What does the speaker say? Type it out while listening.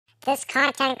This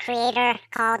content creator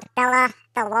called Bella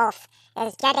the Wolf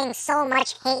is getting so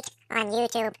much hate on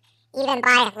YouTube, even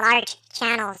by large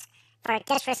channels, for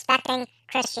disrespecting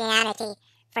Christianity,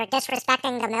 for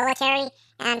disrespecting the military,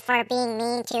 and for being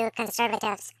mean to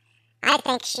conservatives. I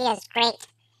think she is great.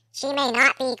 She may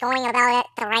not be going about it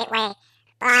the right way,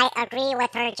 but I agree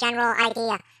with her general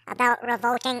idea about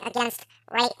revolting against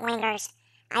right-wingers.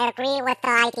 I agree with the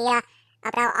idea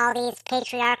about all these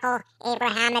patriarchal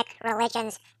Abrahamic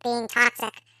religions being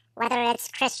toxic, whether it's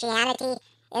Christianity,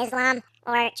 Islam,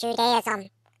 or Judaism.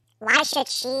 Why should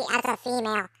she, as a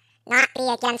female, not be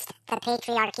against the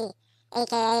patriarchy,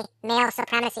 aka male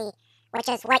supremacy, which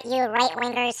is what you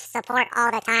right-wingers support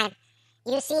all the time?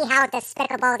 You see how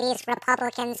despicable these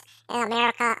Republicans in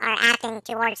America are acting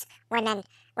towards women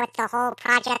with the whole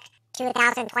Project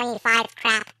 2025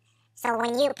 crap. So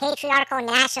when you patriarchal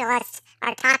nationalists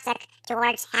are toxic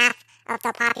towards half of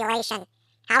the population,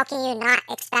 how can you not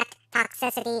expect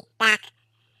toxicity back?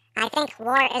 I think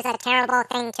war is a terrible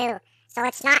thing too, so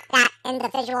it's not that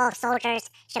individual soldiers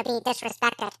should be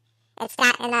disrespected. It's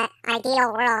that in an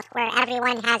ideal world where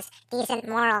everyone has decent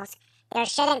morals, there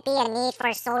shouldn't be a need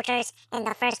for soldiers in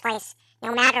the first place,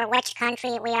 no matter which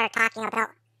country we are talking about.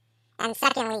 And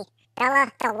secondly,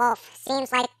 Bella the Wolf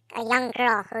seems like a young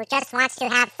girl who just wants to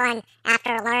have fun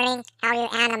after learning how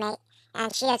to animate,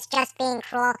 and she is just being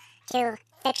cruel to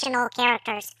fictional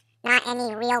characters, not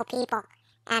any real people.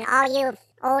 And all you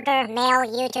older male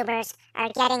YouTubers are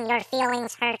getting your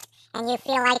feelings hurt, and you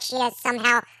feel like she is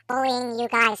somehow bullying you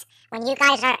guys, when you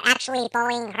guys are actually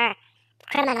bullying her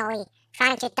criminally,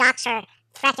 trying to dox her,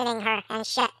 threatening her, and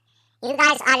shit. You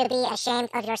guys ought to be ashamed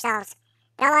of yourselves.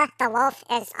 Bella the Wolf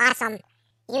is awesome.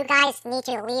 You guys need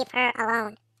to leave her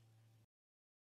alone.